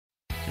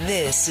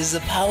This is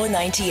a Power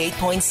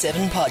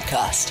 98.7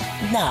 podcast.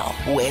 Now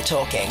we're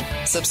talking.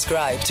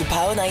 Subscribe to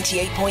Power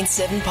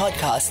 98.7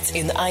 podcasts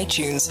in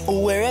iTunes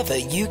or wherever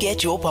you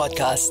get your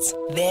podcasts.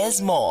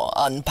 There's more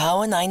on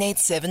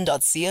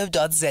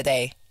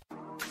power987.co.za.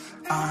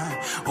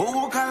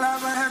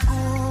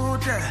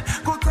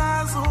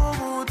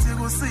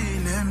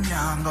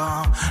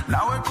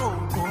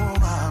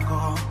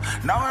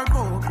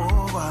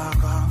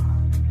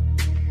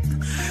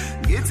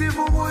 Ngithi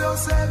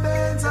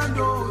bubuyosebenza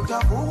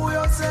ndoda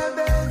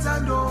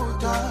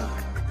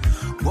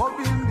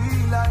ngoba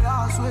impila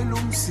yaswela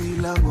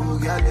umsila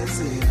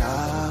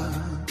ngokuyalezela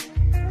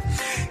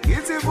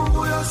Ngithi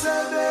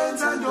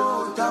bubuyosebenza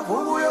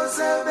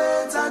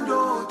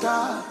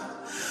ndoda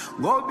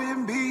ngoba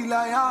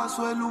impila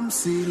yaswela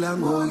umsila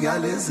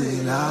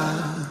ngokuyalezela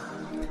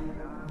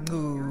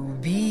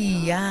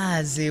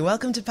Biyazi,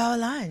 welcome to Power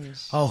Lunch.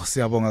 Oh,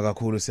 siyabonga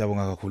kakhulu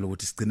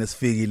ukuthi sigcine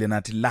sifikile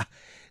nathi la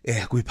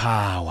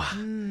kuyipower.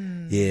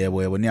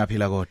 Yebo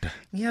niyaphila kodwa.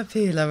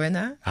 Ngiyaphila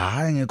wena?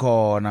 Hayi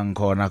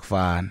ngikhona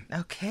kufana.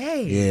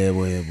 Okay.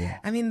 Yebo.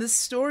 I mean, this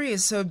story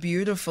is so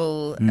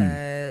beautiful.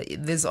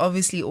 There's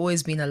obviously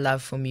always been a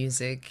love for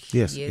music.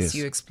 Yes.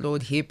 You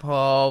explored hip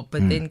hop,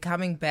 but then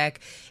coming back,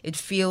 it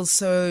feels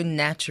so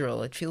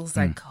natural. It feels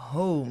like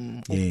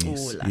home.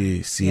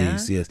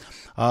 Yes.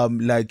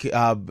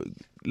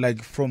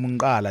 Like from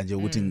ngiqala nje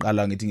ukuthi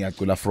ngiqala ngithi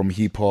ngiyacula from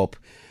hip hop.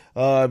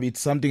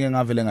 It's something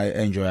engavele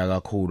enjoy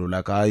kakhulu.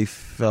 Like I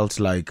felt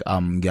like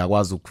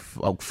ngiyakwazi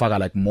ukufaka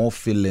like more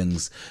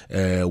feelings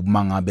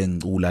mangabe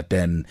ngicula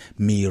than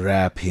me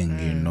rapping,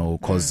 you know,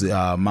 cause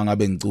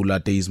mangabe ngicula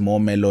there is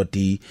more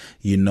melody,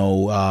 you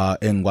know,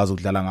 engikwazi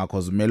ukudlala ngakho,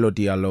 cause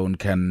melody alone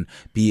can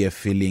be a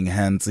feeling.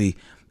 Hence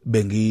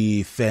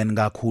bengi fan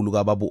kakhulu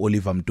kaBaba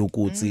Oliver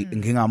Mtukudzi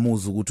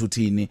ngingamuzi ukuthi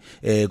uthini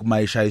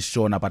kumayisha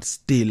isishona, but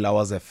still I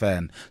was a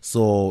fan.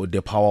 So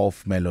the power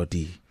of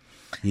melody.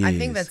 Yes. I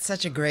think that's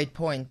such a great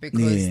point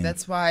because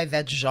that's why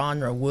that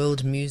genre,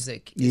 world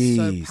music, is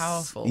so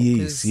powerful.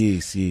 Yes.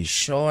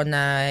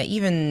 Shona,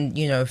 even,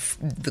 you know,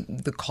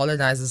 the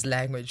colonizers'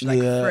 language, like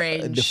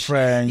French. The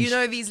French. You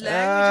know, these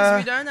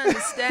languages we don't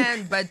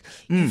understand, but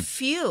you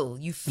feel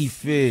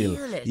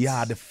it.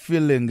 Yeah, the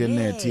feeling in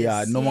it.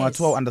 Yeah, no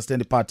matter how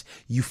understand the part,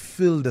 you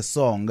feel the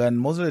song. And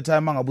most of the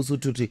time,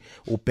 mangabusututi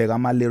upega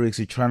ama lyrics,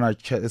 you trying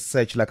to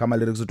search like ama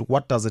lyrics,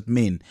 what does it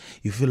mean?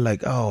 You feel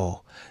like,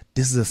 oh,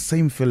 this is the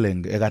same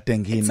feeling. It's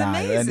amazing.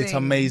 And it's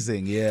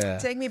amazing, yeah.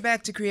 Take me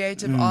back to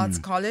Creative Arts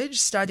College,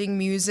 studying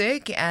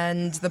music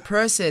and the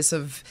process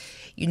of,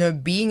 you know,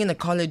 being in a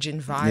college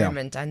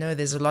environment. I know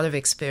there's a lot of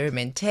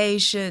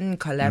experimentation,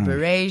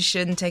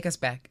 collaboration. Take us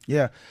back.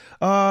 Yeah.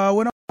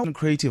 When I was in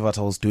creative art,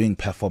 I was doing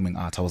performing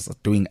art. I was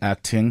doing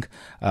acting,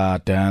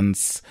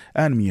 dance,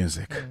 and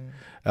music.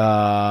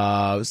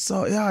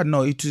 So yeah,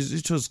 no,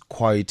 it was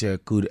quite a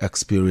good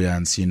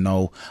experience, you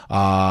know,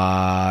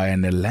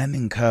 and a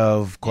learning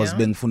curve, because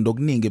being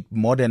fundogning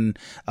more than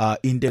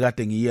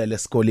integrating year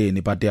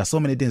leskoleni, but there are so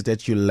many things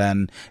that you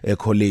learn at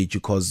college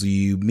because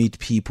you meet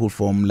people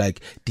from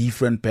like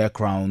different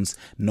backgrounds,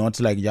 not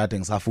like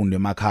yating safunde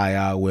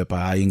makaya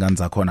whereby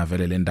inganza khona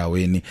vele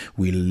lendaweni.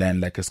 We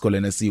learn like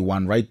eskoleni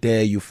C1 right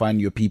there. You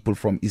find your people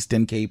from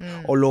Eastern Cape,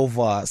 all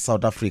over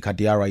South Africa.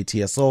 They are right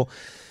here. So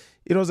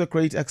it was a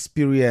great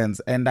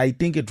experience, and I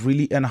think it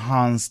really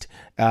enhanced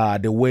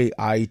the way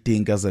I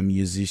think as a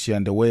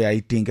musician, the way I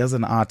think as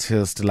an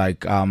artist.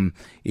 Like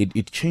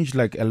it changed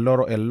like a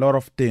lot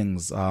of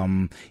things.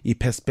 I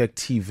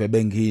perspective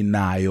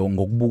ebenginayo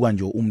ngokubuka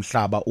nje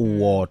umhlaba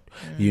uwodwa,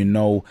 you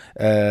know,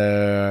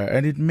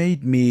 and it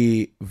made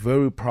me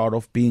very proud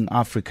of being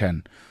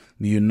African,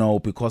 you know,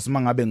 because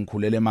mangabe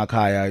ngikhulele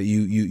emakhaya,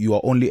 you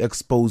are only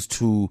exposed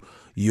to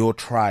your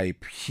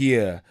tribe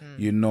here,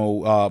 you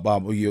know,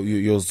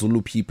 your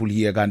Zulu people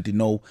here, and you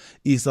know,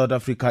 East South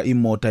Africa is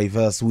more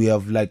diverse. We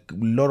have like a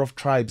lot of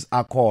tribes,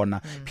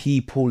 akona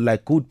people,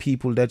 like good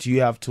people that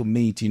you have to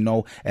meet, you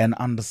know, and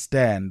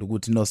understand.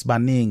 Good, you know,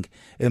 spanning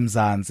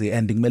emzansi,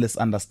 and ngimele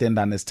understand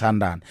and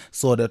standard.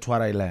 So that's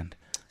what I learned.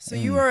 So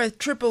you are a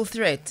triple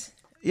threat.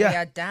 Yeah. We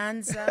are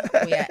dancer,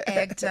 we are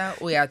actor,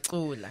 we are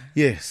cula.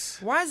 Yes.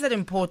 Why is that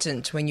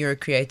important when you're a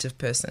creative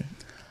person?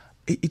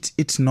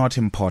 It's not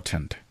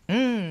important.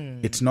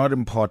 It's not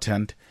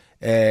important.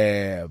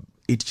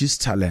 It's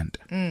just talent.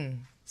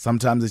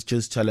 Sometimes it's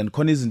just talent.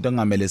 Khona izinto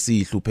engamele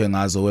sihluphe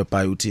ngazo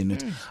whereby uthini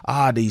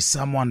there is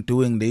someone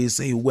doing this,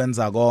 say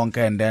wenza konke,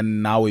 and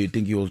then now you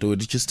think you will do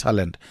it. It's just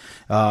talent.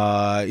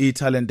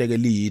 Talent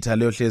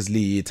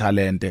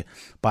talent,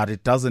 but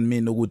it doesn't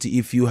mean ukuthi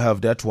if you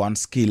have that one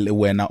skill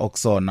wena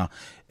okusona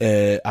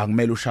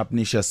akumele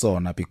usharpenishe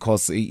sona,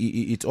 because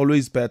it's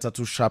always better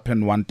to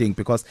sharpen one thing,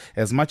 because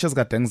as much as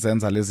kade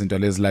ngizenza lezi zinto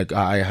lezi, like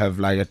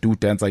I do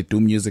dance, I do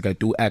music, I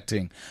do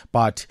acting,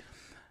 but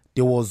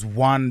there was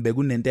one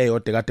bekunento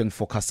eyodwa kade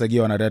ngifocus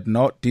kuyona, that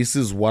no, this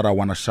is what I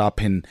want to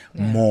sharpen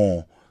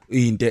more.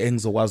 Into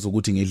engizokwazi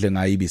ukuthi ngidle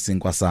ngayibi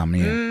sinkwa sami.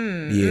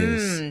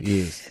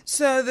 Yes.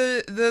 So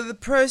the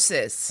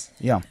process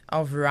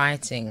of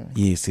writing.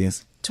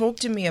 Yes. talk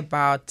to me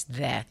about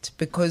that,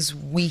 because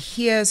we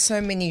hear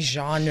so many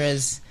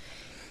genres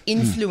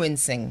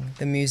influencing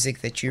the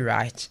music that you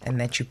write and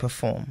that you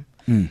perform.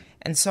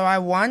 And so I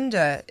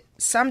wonder,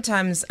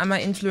 sometimes am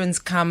I influence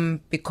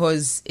come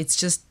because it's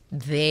just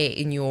there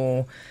in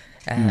your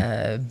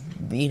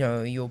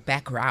your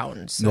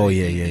background. So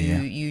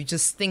you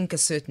just think a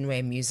certain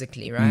way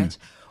musically, right?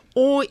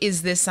 Or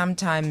is there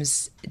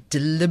sometimes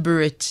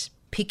deliberate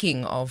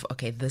picking of,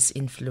 okay, this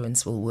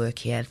influence will work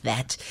here,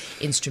 that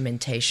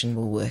instrumentation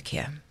will work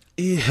here?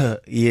 Yeah,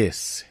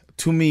 yes.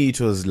 To me, it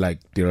was like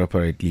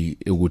deliberately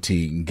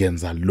ukuthi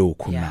ngenza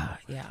lokhu now.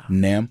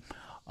 Ne?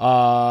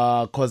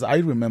 Because I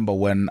remember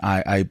when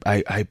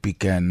I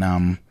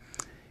began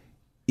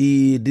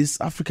this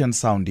African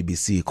sound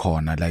ibisi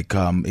khona, like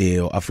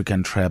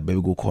African trap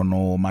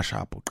bekukhona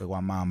mashup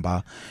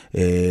uqekwamamba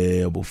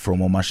from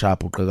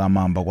mashup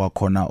uqekwamamba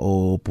kwakhona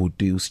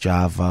obhuti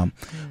usjava,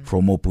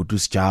 from obhuti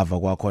usjava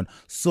kwakhona.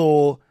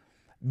 So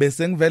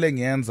bese ngivele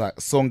ngiyenza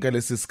sonke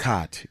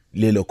lesisikhathi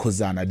lelo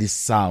khosana, this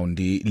sound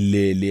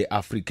le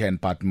African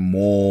but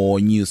more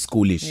new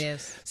schoolish.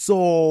 Yes.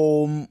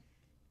 So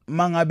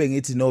mangabe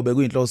ngithi no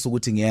bekuyinhloso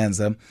ukuthi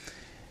ngiyenze,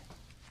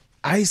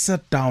 I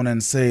sat down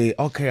and say,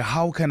 okay,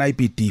 how can I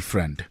be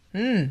different?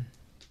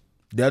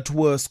 That's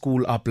where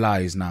school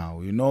applies now.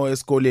 You know,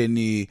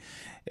 eskoleni,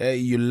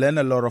 you learn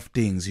a lot of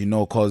things, you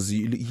know, because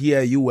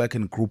here you work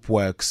in group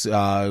works.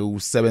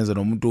 Usebenza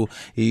nomuntu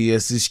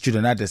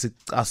student ade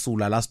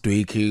sicasula last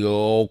week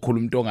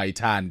okhuluma into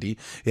ongayithandi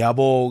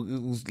yabo,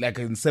 like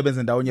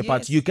ngisebenza ndawonye,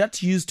 but you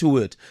get used to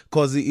it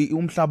because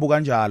umhlaba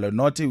kanjalo,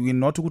 not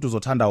ukuthi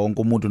uzothanda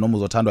wonke umuntu noma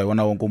uzothandwa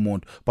yiwona wonke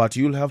umuntu, but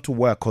you'll have to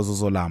work because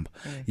uzolamba,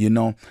 you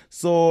know.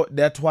 So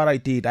that's what I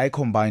did. I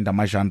combined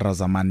ama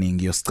genres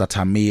amaningi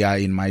yosicathamia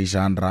in my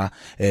genre,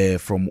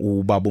 from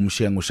ubaba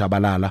umshengu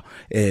shabalala,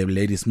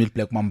 Lady Smith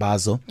Black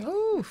Mambazo.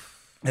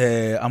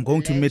 I'm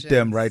going to meet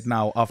them right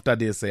now after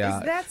this.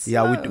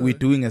 We're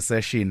doing a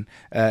session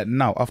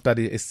now. After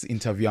this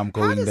interview, I'm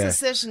going there. How does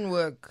the session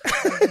work?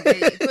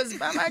 Because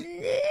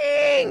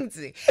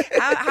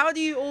how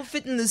do you all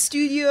fit in the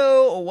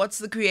studio, or what's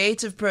the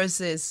creative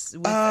process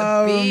with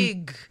a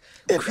big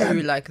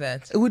crew like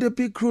that? With a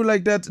big crew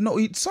like that, no,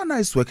 it's so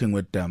nice working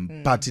with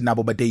them. But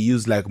they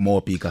use like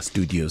more bigger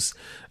studios.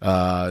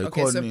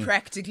 Okay, so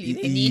practically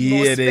they need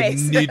more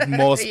space. They need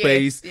more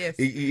space. Yes.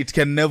 It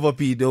can never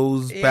be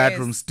those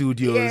bedroom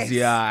studios.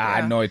 Yes.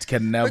 I know it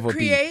can never but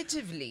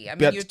creatively, I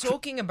mean, you're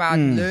talking about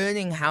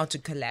learning how to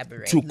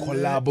collaborate.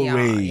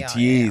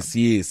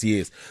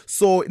 Yes.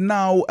 So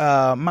now,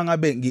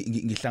 mangabe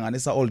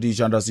ngihlanganisa all these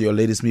genres, your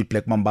Lady Smith,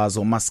 Black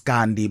Mambazo,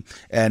 Maskandi,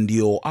 and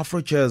your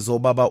Afro jazz, or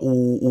Baba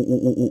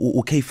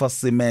Ukeifa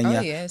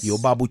Semenya, your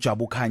Babu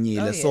Chabu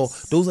Kanyile. So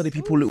those are the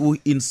people who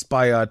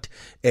inspired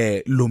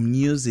lo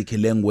music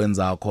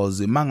lengwenza,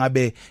 cause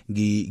mangabe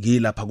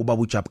ngila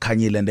pakubabu Chabu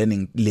Kanyile, and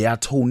then lea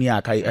tone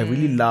yak, I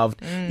really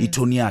loved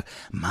itone yak.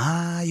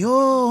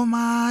 Mayo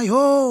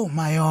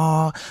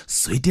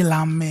sweetie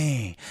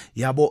lame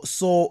yabo.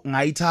 So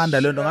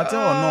ngayithanda lento ngathi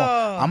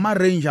no ama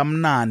range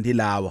amnandi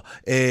lawa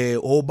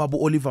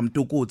obabu Oliver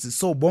Mtukudzi.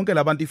 So bonke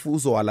labantu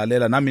ifuzo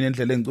walalela nami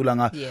nendlela engicula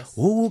nga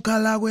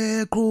ukhala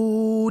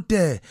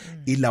kweqhude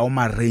ilawo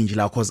ma range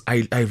la, cause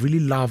I really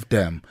love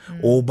them.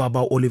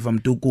 Obaba Oliver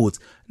Mtukudzi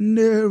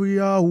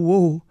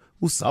neriyawo.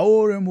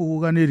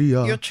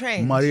 You're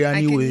trained. I can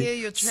hear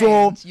you're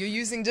trained. So, you're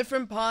using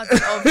different parts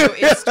of your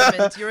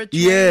instrument. You're a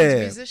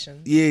trained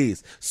musician.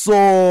 Yes.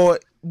 So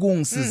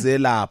kungisize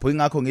lapho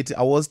ingakho ngithi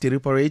I was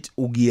deliberate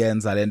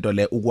ukuyenza lento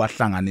le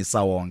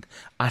ukwahlanganisa wonke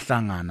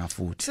ahlangana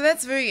futhi. So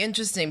that's very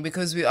interesting,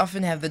 because we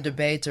often have the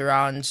debate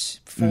around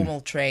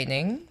formal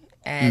training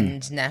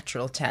and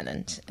natural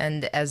talent.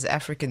 And as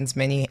Africans,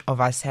 many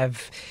of us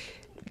have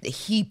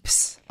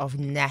heaps of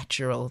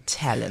natural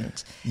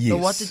talent. Yes. But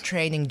what did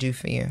training do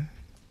for you?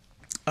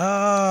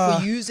 For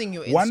using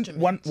your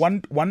instrument.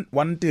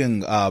 One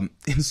thing,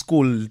 in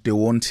school they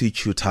won't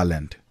teach you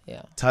talent.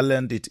 Yeah.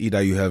 Talent, it's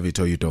either you have it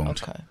or you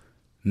don't. Okay.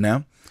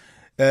 No?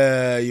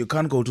 You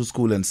can't go to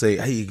school and say,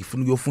 hey, you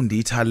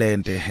fundi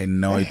talent,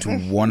 and no, it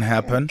won't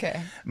happen.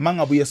 Okay.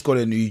 Mangabuye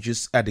esikoleni, you're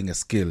just adding a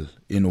skill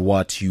in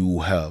what you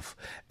have.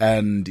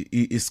 And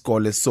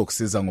isikole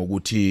sokusiza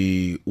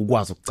ngokuthi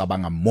ukwazi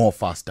ukucabanga more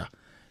faster.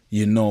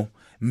 You know,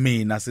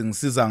 mina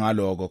singisiza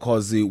ngaloko,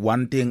 cause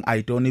one thing,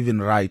 I don't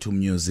even write to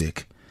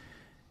music.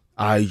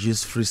 I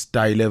just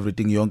freestyle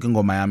everything. Yonke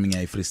ingoma yami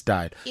ngiyayi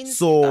freestyle.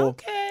 So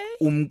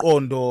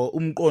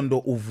umqondo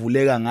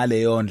uvuleka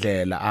ngaleyo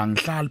ndlela.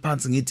 Angihlali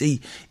phansi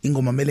ngithi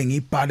ingoma mele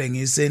ngiyibhale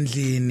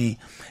ngisendlini,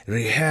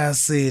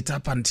 rehearse it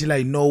up until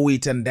I know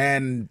it, and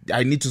then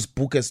I need to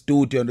book a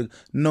studio.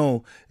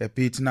 No, a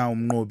beat now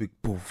umnqobi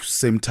poof,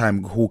 same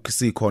time hook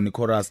sikhona,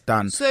 chorus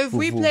done. So if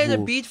we played a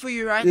beat for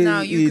you right now,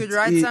 you could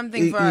write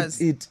something for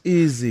us. It's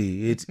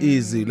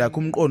easy. Like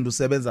umqondo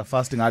usebenza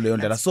fast ngaleyo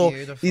ndlela. So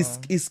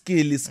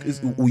skill is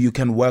you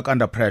can work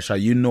under pressure,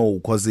 you know,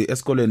 because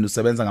esikoleni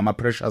usebenza ngama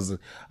pressures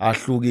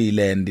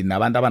ahlukile and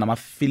nabantu abanama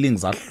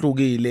feelings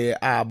ahlukile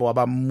abo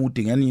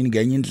abamoody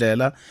ngenye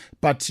indlela,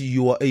 but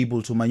you are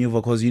able to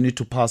maneuver because you need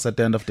to pass at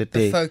the end of the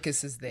day. The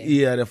focus is there.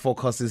 Yeah, the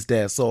focus is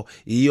there. So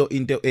iyo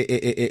into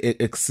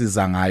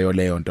eksiza ngayo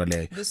leyo nto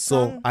leyo.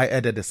 So I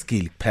added a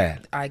skill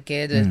pad. I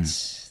get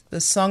it. The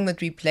song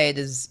that we played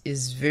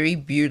is very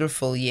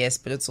beautiful, yes,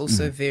 but it's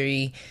also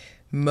very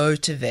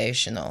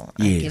motivational.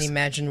 Yes. I can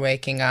imagine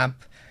waking up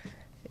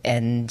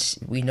and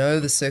we know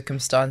the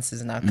circumstances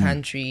in our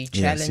country,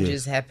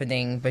 challenges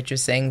happening, but you're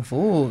saying,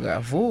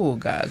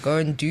 Vuga, go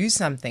and do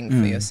something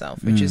for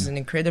yourself, which is an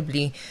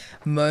incredibly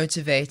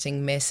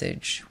motivating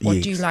message.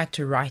 What do you like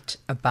to write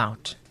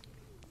about?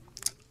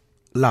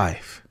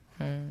 Life.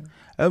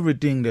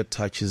 Everything that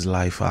touches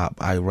life up,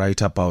 I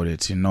write about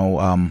it, you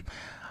know.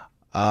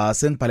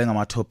 Sengibhale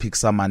ngama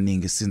topics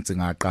amaningi since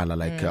ngaqala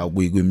like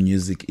we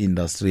music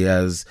industry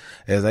as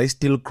I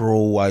still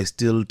grow, I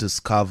still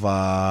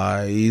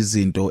discover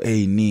izinto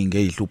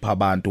eziningi ezihlupha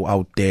abantu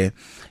out there,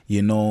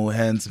 you know.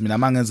 Hence mina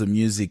mangenza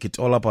music, it's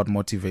all about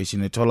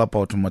motivation, it's all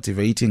about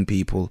motivating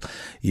people,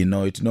 you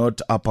know. It's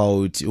not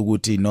about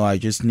ukuthi no, I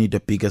just need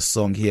the biggest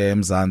song here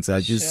eMzansi.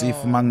 I just if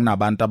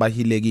manginabantu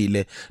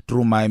abahilekile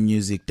through my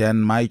music, then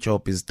my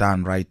job is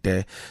done right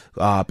there,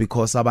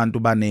 because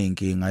abantu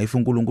banenkinga. If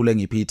uNkulunkulu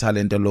engiphi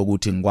talent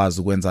lokuthi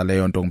ngikwazi ukwenza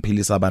leyo nto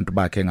ngiphilisa abantu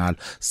bakhe ngalo,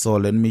 so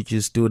let me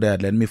just do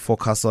that, let me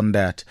focus on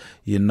that,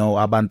 you know,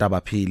 abantu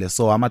abaphile.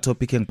 So ama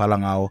topic engibhala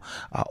ngawo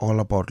are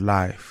all about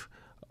life,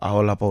 are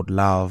all about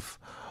love,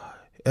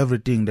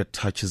 everything that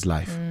touches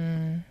life.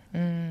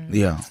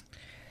 Yeah,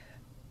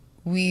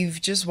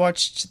 We've just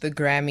watched the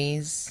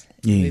Grammys.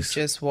 Yes. We've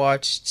just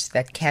watched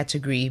that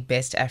category,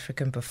 Best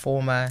African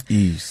Performer.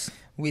 yes.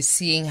 We're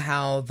seeing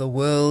how the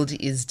world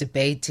is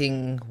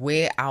debating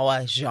where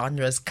our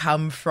genres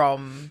come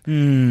from.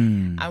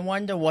 I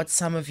wonder what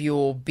some of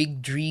your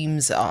big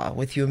dreams are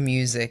with your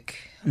music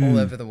all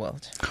over the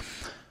world.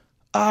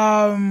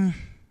 I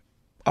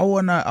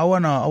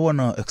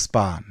wanna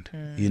expand.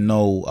 You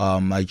know,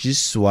 I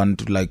just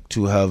want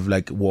to have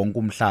like wonke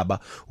umhlaba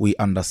we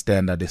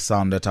understand that the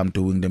sound that I'm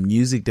doing, the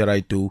music that I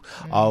do.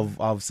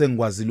 I've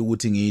sengwazile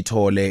ukuthi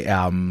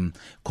ngiyithole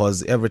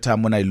cause every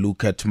time when I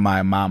look at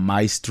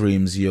my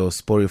streams, your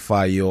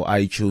Spotify, your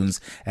iTunes,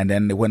 and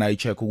then when I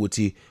check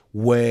ukuthi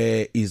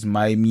where is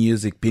my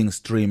music being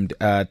streamed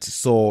at,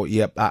 so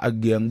yep, I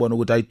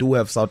do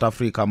have South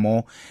Africa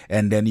more,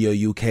 and then your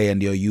UK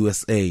and your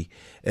USA.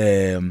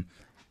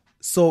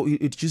 So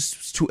it's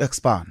just to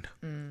expand,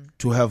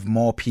 to have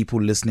more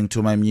people listening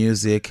to my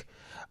music,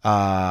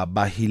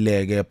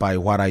 bahileke by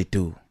what I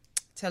do.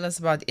 Tell us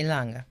about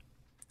Ilanga.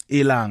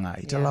 Ilanga,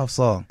 it's a love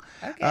song.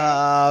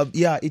 Okay.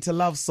 Yeah, it's a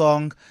love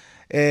song.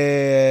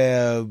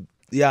 Yeah,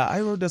 I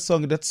wrote the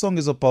song. That song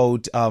is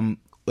about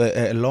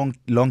a long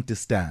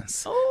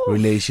distance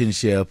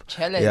relationship.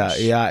 Challenge.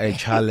 Yeah, a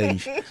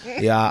challenge.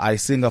 Yeah, I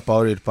sing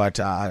about it, but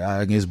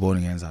I guess born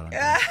against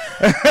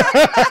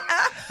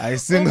I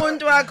sing.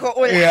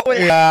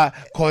 Yeah,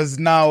 cause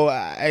now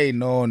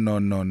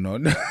no.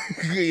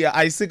 Yeah,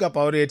 I sing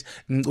about it.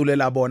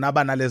 Ngiculela bona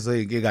abanalezo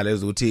inkinga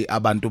lezo uthi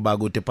abantu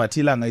bakude, but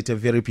Ilanga, it's a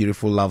very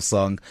beautiful love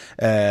song.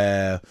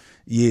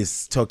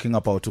 Yes, talking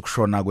about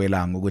ukushona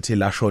kwelanga ukuthi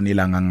lashona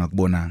ilanga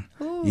ngakubonanga.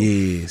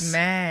 Yes.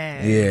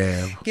 Man.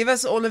 Yeah. Give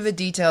us all of the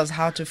details,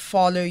 how to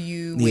follow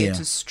you, where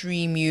to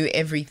stream you,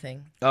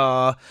 everything.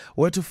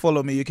 Where to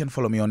follow me? You can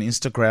follow me on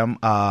Instagram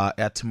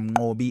at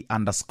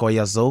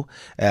Mnqobi_Yazo,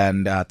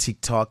 and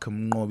TikTok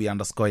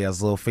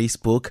Mnqobi_Yazo,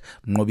 Facebook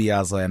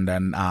Mnqobi_Yazo, and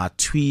then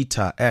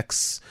Twitter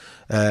X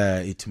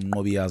it's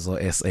Mnqobi_Yazo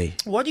SA.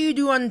 What do you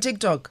do on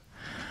TikTok?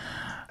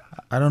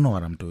 I don't know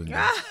what I'm doing. Me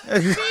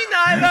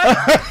neither.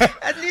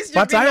 At least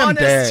you're But being I am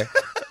honest. there.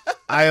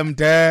 I am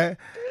there,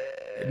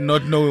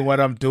 not knowing what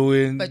I'm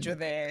doing. But you're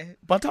there.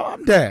 But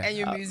I'm there. And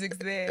your music's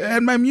there.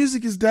 And my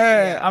music is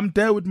there. Yeah. I'm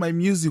there with my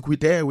music. We're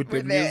there with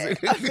the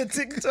music. On the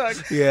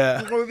TikTok.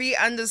 Yeah.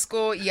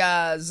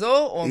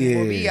 Mnqobi_Yazo or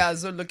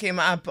Mnqobi_Yazo. Look him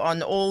up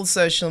on all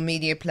social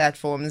media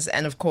platforms.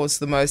 And of course,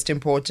 the most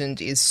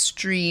important is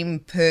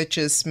stream,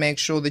 purchase. Make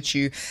sure that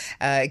you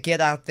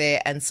get out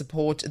there and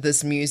support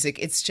this music.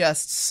 It's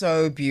just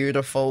so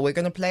beautiful. We're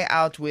going to play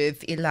out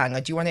with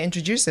Ilanga. Do you want to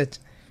introduce it?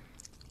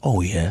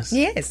 Oh, yes.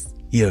 Yes.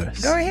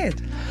 Yes. Go ahead.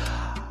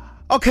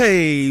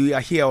 Okay, we are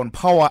here on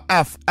Power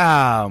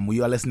FM. We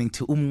are listening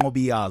to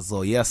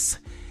Mnqobi_Yazo. Yes,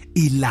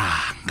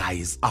 Ilanga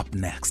is up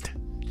next.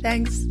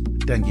 Thanks.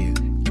 Thank you.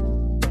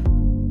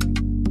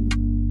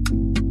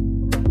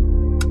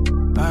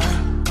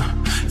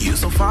 You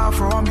so far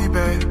from me,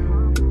 babe.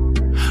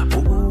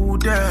 Ooh,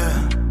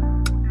 there.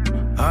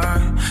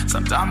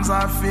 Sometimes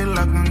I feel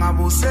like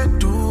I'm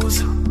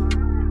seduced.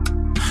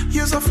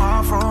 You're so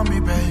far from me,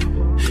 babe.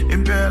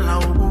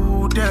 Impela,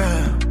 ooh,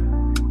 there.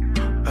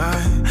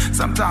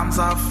 Sometimes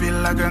I feel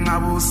like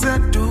I'm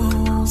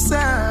seduced.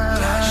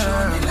 La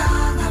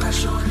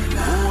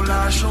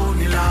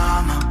shoni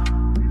langa.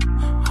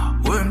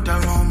 Wemta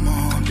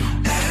ngomondo.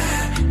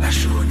 La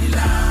shoni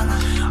langa.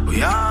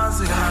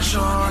 Uyazi la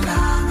shoni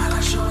langa.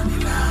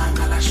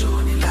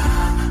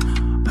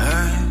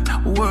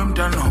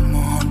 Wemta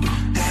ngomondo.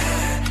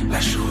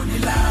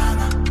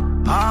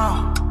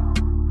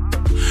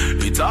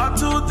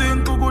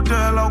 think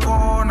ukudela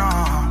khona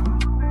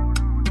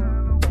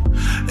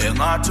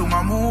engathi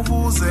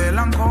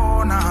ungamuvuzela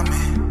ngkhona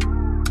me.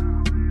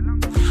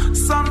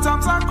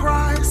 Sometimes I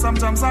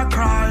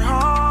cry,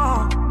 oh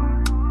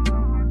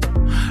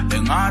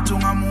engathi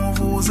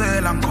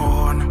ungamuvuzela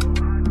ngkhona.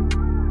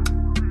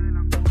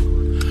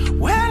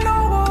 Wena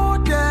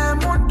ude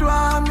muntu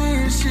wami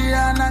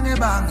shiyana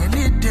ngebanga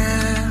elide.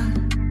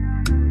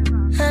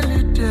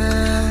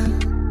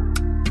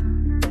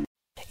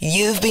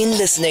 You've been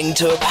listening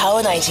to a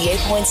Power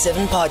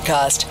 98.7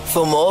 podcast.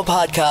 For more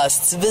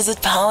podcasts, visit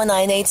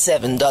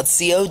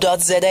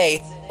power987.co.za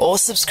or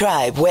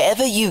subscribe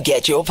wherever you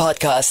get your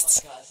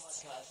podcasts.